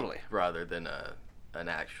Totally. leap rather than an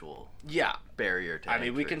actual yeah. barrier to I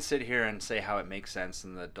mean, we entry. can sit here and say how it makes sense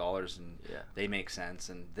and the dollars and Yeah. they make sense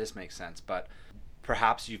and this makes sense, but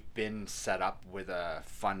perhaps you've been set up with a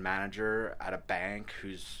fund manager at a bank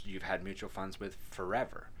you've had mutual funds with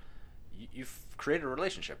forever. You've created a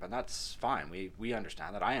relationship, and that's fine. We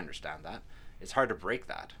understand that. I understand that. It's hard to break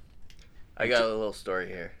that. I got a little story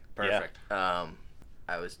here. Perfect.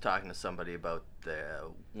 I was talking to somebody about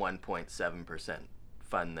the 1.7%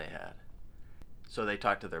 fund they had. So they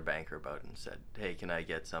talked to their banker about it and said, hey, can I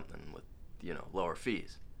get something with, lower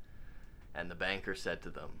fees? And the banker said to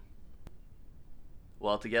them,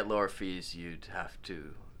 well, to get lower fees, you'd have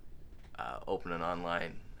to open an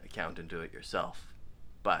online account and do it yourself.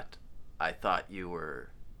 But I thought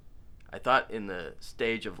in the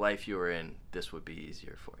stage of life you were in, this would be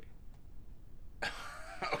easier for you.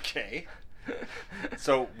 Okay.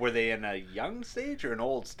 So were they in a young stage or an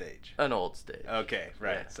old stage? An old stage. Okay,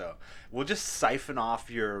 right. Yeah. So we'll just siphon off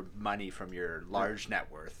your money from your large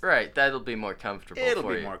net worth. Right, that'll be more comfortable It'll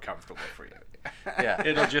for be you. more comfortable for you. Yeah.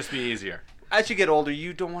 It'll just be easier. As you get older,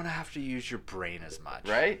 you don't want to have to use your brain as much.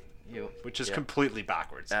 Right? Which is Yeah. completely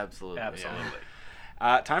backwards. Absolutely. Absolutely.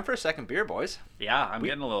 Time for a second beer, boys. Yeah, I'm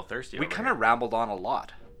getting a little thirsty. We over kind here. of rambled on a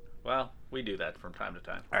lot. Well, we do that from time to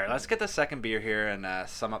time. All right, let's get the second beer here and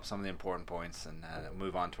sum up some of the important points and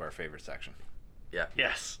move on to our favorite section. Yeah.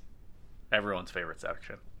 Yes. Everyone's favorite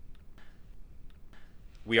section.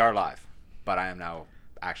 We are live, but I am now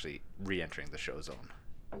actually re-entering the show zone.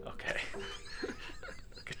 Okay.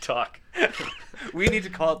 Good talk. We need to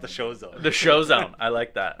call it the show zone. The show zone. I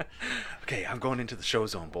like that. Okay, I'm going into the show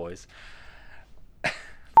zone, boys.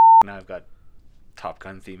 Now I've got Top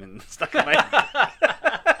Gun theme stuck in my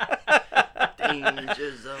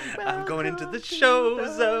Danger zone. I'm going into the show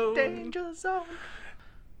zone. Danger zone.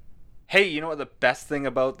 Hey, you know what the best thing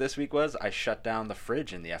about this week was? I shut down the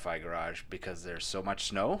fridge in the FI garage because there's so much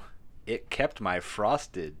snow. It kept my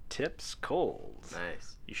frosted tips cold.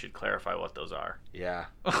 Nice. You should clarify what those are. Yeah.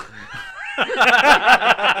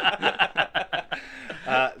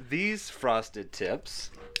 These frosted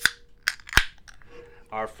tips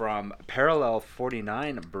are from Parallel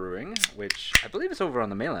 49 Brewing, which I believe is over on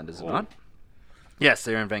the mainland, is it not? Yes,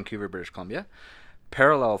 they're in Vancouver, British Columbia.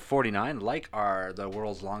 Parallel 49, like the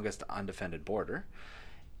world's longest undefended border,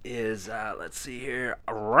 is, let's see here,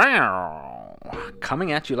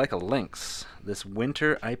 coming at you like a lynx. This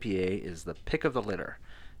winter IPA is the pick of the litter.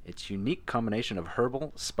 Its unique combination of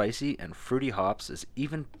herbal, spicy, and fruity hops is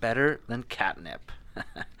even better than catnip.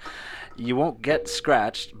 You won't get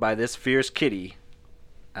scratched by this fierce kitty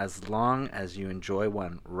as long as you enjoy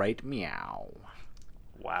one right meow.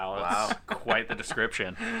 Wow, that's quite the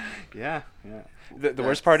description. Yeah. The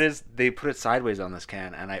worst part is they put it sideways on this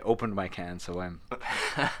can, and I opened my can, so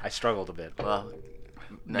I struggled a bit. Well,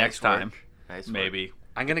 Next nice work. time, Nice work. maybe.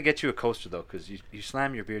 I'm gonna get you a coaster though, because you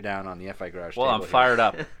slam your beer down on the FI garage. Well, I'm table fired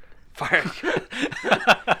up. Fired.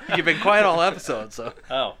 You've been quiet all episode, so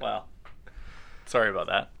Oh, well. Sorry about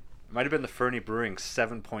that. it might have been the Fernie Brewing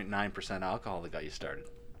 7.9% alcohol that got you started.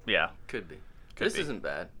 Yeah. Could be. Could This be. isn't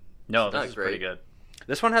bad. No, It's this not is pretty great. good.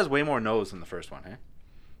 This one has way more nose than the first one, eh?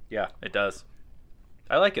 Yeah, it does.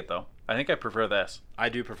 I like it, though. I think I prefer this. I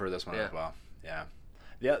do prefer this one Yeah. as well. Yeah.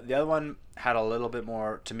 The other one had a little bit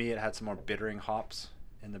more, to me it had some more bittering hops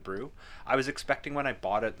in the brew. I was expecting when I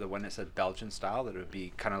bought it, when it said Belgian style, that it would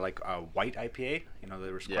be kind of like a white IPA. You know,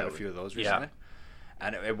 there was quite a few of those recently.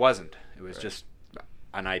 And it wasn't. It was just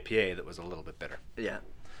an IPA that was a little bit bitter. Yeah.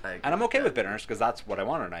 I agree And I'm okay that. with bitterness because that's what I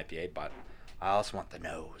want in an IPA, but I also want the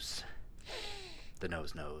nose. The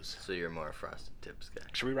nose. So you're more a frosted tips guy.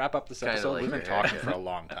 Should we wrap up this Kinda episode? like We've been your hair. talking for a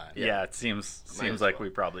long time. Yeah, it seems as like well.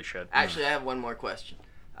 we probably should. Actually, I have one more question.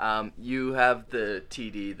 You have the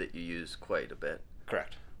TD that you use quite a bit.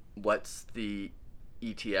 Correct. What's the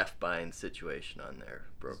ETF buying situation on their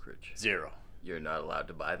brokerage? 0. You're not allowed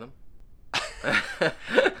to buy them?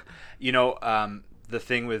 You know, the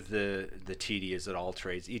thing with the TD is that all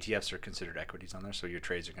trades, ETFs are considered equities on there, so your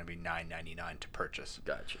trades are going to be $9.99 to purchase,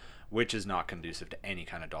 Gotcha. which is not conducive to any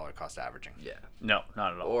kind of dollar cost averaging. Yeah. No,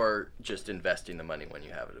 not at all. Or just investing the money when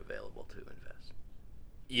you have it available to invest.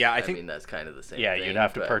 Yeah, I I think mean, that's kind of the same yeah, thing. you'd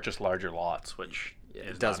have to but purchase larger lots, which Yeah.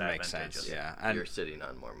 is it does not make sense. advantageous. Yeah, and You're sitting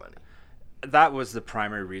on more money. that was the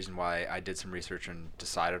primary reason why I did some research and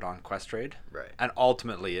decided on Questrade. Right. And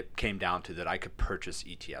ultimately, it came down to that I could purchase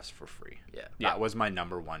ETFs for free. Yeah. That was my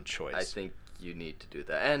number one choice. I think you need to do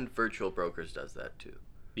that. And Virtual Brokers does that too.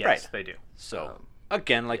 Yes, Right. they do. So, Um,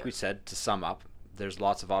 again, like yeah. we said, to sum up, there's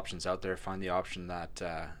lots of options out there. Find the option that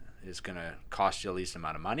is going to cost you the least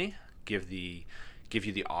amount of money. Give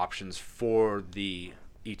you the options for the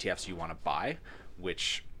ETFs you want to buy,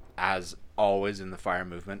 which, as always in the FI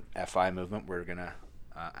movement, we're going to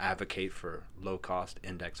advocate for low-cost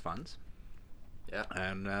index funds. Yeah.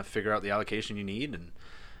 And figure out the allocation you need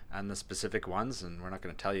and the specific ones. And we're not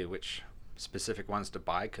going to tell you which specific ones to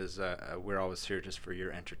buy because we're always here just for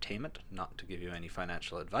your entertainment, not to give you any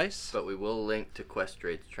financial advice. But we will link to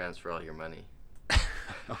Questrade to transfer all your money.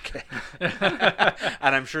 Okay.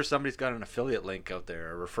 And I'm sure somebody's got an affiliate link out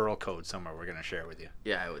there, a referral code somewhere we're going to share with you.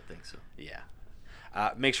 Yeah, I would think so. Yeah.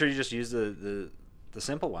 Make sure you just use the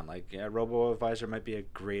simple one. Like, Robo-Advisor might be a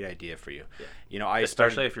great idea for you. Yeah. You know, I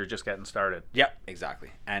Especially started... if you're just getting started. Yep,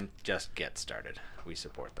 exactly. And just get started. We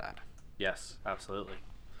support that. Yes, absolutely.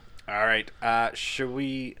 All right. Should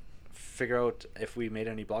we figure out if we made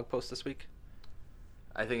any blog posts this week?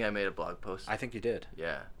 I think I made a blog post. I think you did.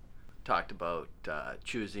 Yeah. Talked about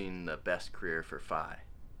choosing the best career for FI.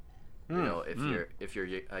 You know, if you're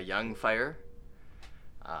a young fire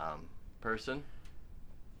person,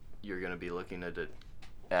 you're going to be looking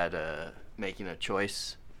at making a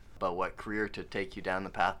choice about what career to take you down the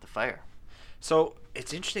path to fire. So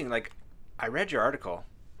it's interesting. Like, I read your article.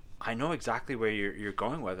 I know exactly where you're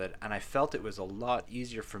going with it, and I felt it was a lot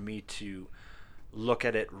easier for me to look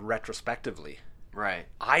at it retrospectively. Right.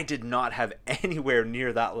 I did not have anywhere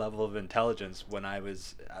near that level of intelligence when I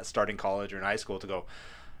was starting college or in high school to go,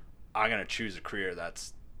 I'm going to choose a career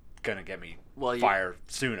that's going to get me fire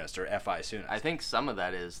soonest or FI soonest. I think some of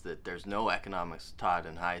that is that there's no economics taught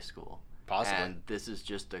in high school. Possibly. And this is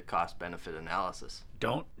just a cost-benefit analysis.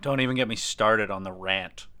 Don't even get me started on the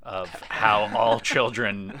rant of how all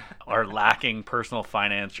children are lacking personal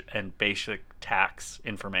finance and basic tax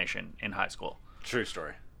information in high school. True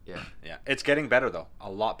story. Yeah. Yeah. It's getting better, though. A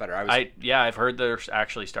lot better. I've heard they're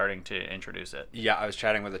actually starting to introduce it. Yeah, I was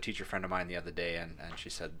chatting with a teacher friend of mine the other day, and she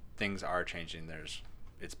said things are changing.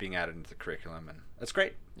 It's being added into the curriculum, and that's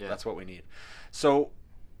great. Yeah. That's what we need. So,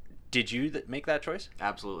 did you make that choice?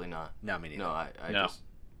 Absolutely not. No, me neither. No, I just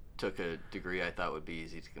took a degree I thought would be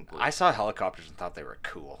easy to complete. I saw helicopters and thought they were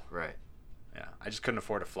cool. Right. Yeah. I just couldn't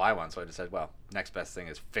afford to fly one, so I just said, well, next best thing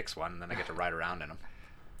is fix one, and then I get to ride around in them.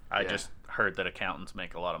 I just heard that accountants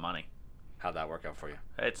make a lot of money. How'd that work out for you?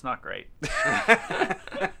 It's not great.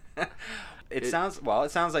 It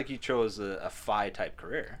sounds like you chose a FI type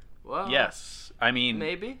career. Well, yes. I mean,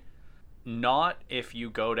 maybe. Not if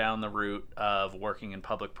you go down the route of working in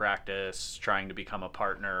public practice, trying to become a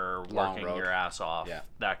partner, working your ass off,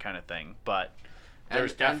 that kind of thing. But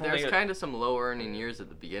there's definitely kind of some low earning years at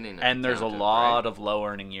the beginning. And there's a lot of low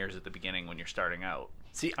earning years at the beginning when you're starting out.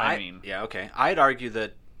 See, okay. I'd argue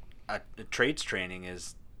that a trades training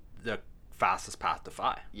is the fastest path to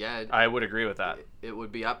FI. Yeah, I would agree with that. It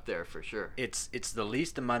would be up there for sure. It's the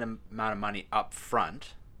least amount of money up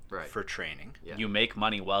front. Right. For training. Yeah. You make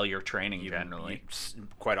money while you're training generally.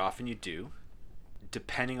 Quite often you do.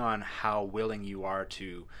 Depending on how willing you are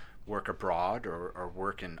to work abroad or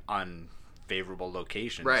work in unfavorable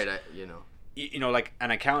locations. Right, like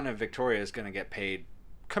an accountant in Victoria is going to get paid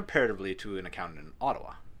comparatively to an accountant in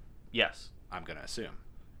Ottawa. Yes. I'm going to assume,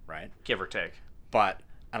 right? Give or take. But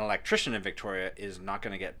an electrician in Victoria is not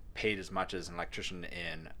going to get paid as much as an electrician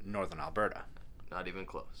in Northern Alberta. Not even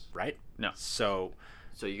close. Right? No.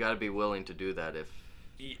 So you got to be willing to do that if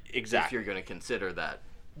you're going to consider that.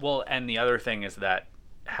 Well, and the other thing is that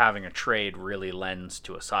having a trade really lends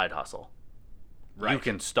to a side hustle. Right. You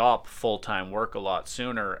can stop full-time work a lot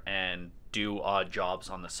sooner and do odd jobs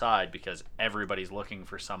on the side because everybody's looking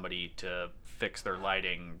for somebody to fix their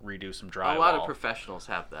lighting, redo some drywall. A lot of professionals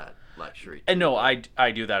have that luxury. And no,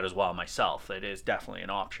 I do that as well myself. It is definitely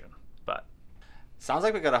an option. But sounds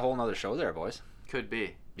like we got a whole nother show there, boys. Could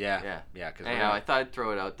be. Yeah. Anyhow, I thought I'd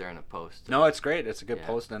throw it out there in a post. No, it's great. It's a good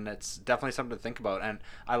post, and it's definitely something to think about. And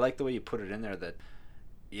I like the way you put it in there that,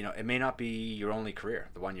 it may not be your only career,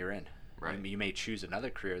 the one you're in. Right. You may choose another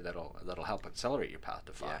career that'll help accelerate your path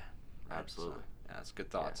to FI. Yeah, right? absolutely. So, that's good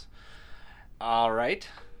thoughts. Yeah. All right,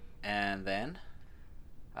 and then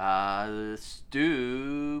the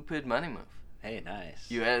stupid money move. Hey, nice.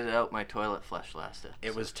 You edited out my toilet flush last episode.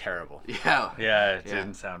 It was terrible. Yeah. Yeah, it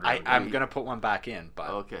didn't sound right. I'm going to put one back in,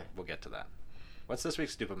 but okay. We'll get to that. What's this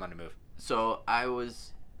week's stupid money move? So I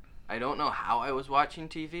don't know how I was watching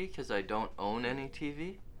TV because I don't own any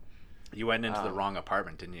TV. You went into the wrong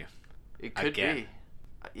apartment, didn't you? It could be.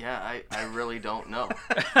 Yeah, I really don't know.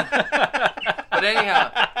 But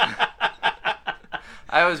anyhow,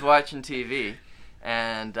 I was watching TV,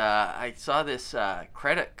 and I saw this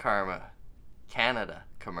Credit Karma Canada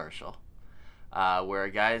commercial where a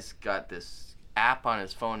guy's got this app on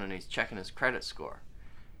his phone and he's checking his credit score.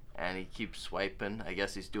 And he keeps swiping. I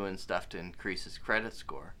guess he's doing stuff to increase his credit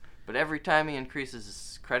score. But every time he increases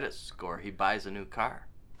his credit score, he buys a new car.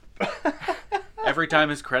 Every time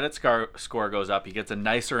his credit score goes up, he gets a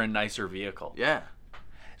nicer and nicer vehicle. Yeah.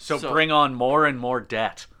 So bring on more and more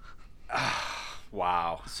debt.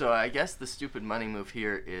 Wow. So I guess the stupid money move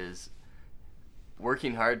here is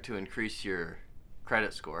working hard to increase your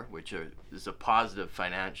credit score, which is a positive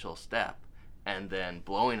financial step, and then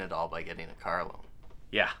blowing it all by getting a car loan.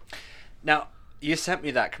 Yeah. Now, you sent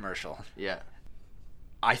me that commercial. Yeah.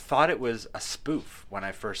 I thought it was a spoof when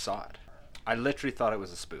I first saw it. I literally thought it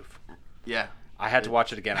was a spoof. Yeah. I had to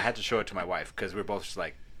watch it again. I had to show it to my wife because we were both just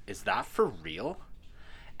like, is that for real?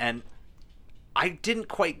 And I didn't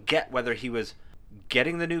quite get whether he was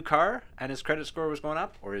getting the new car and his credit score was going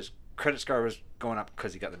up or his credit score was going up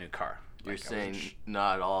because he got the new car. You're saying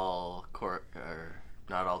not all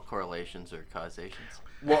Not all correlations are causations.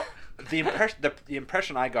 Well, the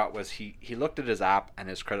impression I got was he looked at his app and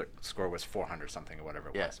his credit score was 400 something or whatever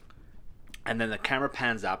it was. And then the camera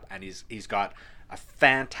pans up and he's got a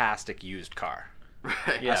fantastic used car.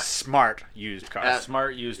 Right. Yeah. A smart used car. A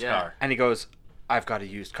smart used car. And he goes, I've got a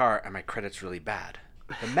used car and my credit's really bad.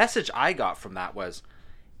 The message I got from that was,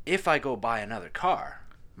 if I go buy another car,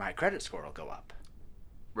 my credit score will go up.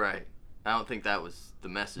 Right. I don't think that was the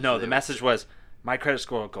message. No, the message was, my credit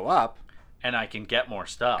score will go up And I can get more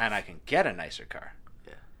stuff. and I can get a nicer car.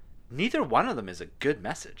 Yeah. Neither one of them is a good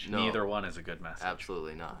message. No. Neither one is a good message.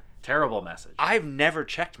 Absolutely not. Terrible message. I've never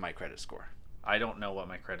checked my credit score. I don't know what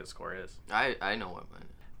my credit score is. I know what mine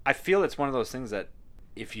is. I feel it's one of those things that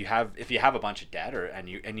if you have a bunch of debt and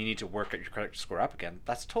you need to work your credit score up again,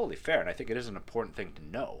 that's totally fair, and I think it is an important thing to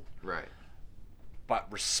know. Right. But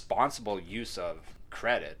responsible use of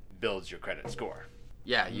credit builds your credit score.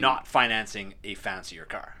 Yeah. Not financing a fancier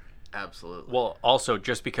car. Absolutely. Well, also,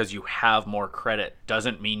 just because you have more credit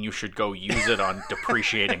doesn't mean you should go use it on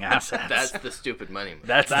depreciating assets. That's the stupid money move.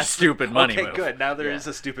 That's the stupid money okay, move. good. Now there Yeah. is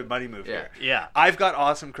a stupid money move Yeah. here. Yeah. I've got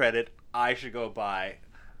awesome credit. I should go buy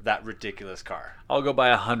that ridiculous car. I'll go buy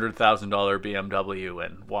a $100,000 BMW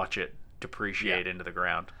and watch it depreciate into the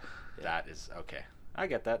ground. That is okay. I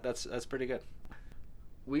get that. That's pretty good.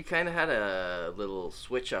 We kind of had a little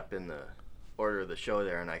switch up in the order of the show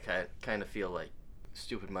there, and I kind of feel like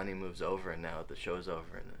stupid money moves over, and now the show's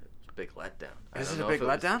over, and it's a big letdown. Is it a big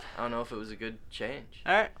letdown? I don't know if it was a good change.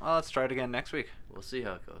 All right. Well, let's try it again next week. We'll see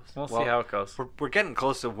how it goes. We'll see Well, how it goes. We're getting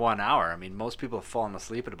close to 1 hour. I mean, most people have fallen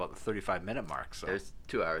asleep at about the 35-minute mark. So There's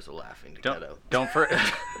 2 hours of laughing to cut out. Don't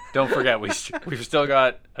forget we've still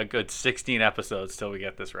got a good 16 episodes till we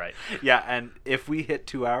get this right. yeah, and if we hit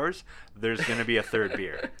 2 hours, there's going to be a third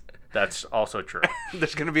beer. That's also true.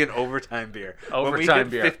 There's going to be an overtime beer. When we Overtime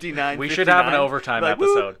hit beer. 59, We should have an 59, overtime like,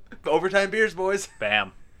 woo, episode. overtime beers, boys.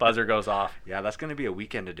 Bam. Buzzer goes off. Yeah, that's going to be a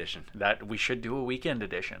weekend edition. That we should do a weekend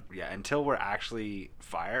edition. Yeah, until we're actually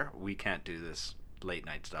fire, we can't do this late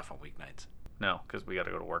night stuff on weeknights. No, because we got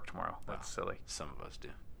to go to work tomorrow. That's silly. Some of us do.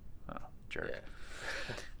 Oh, jerk.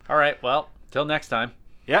 Yeah. All right. Well, till next time.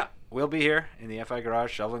 Yeah, we'll be here in the FI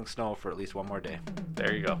garage shoveling snow for at least one more day.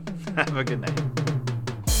 There you go. Have a good night.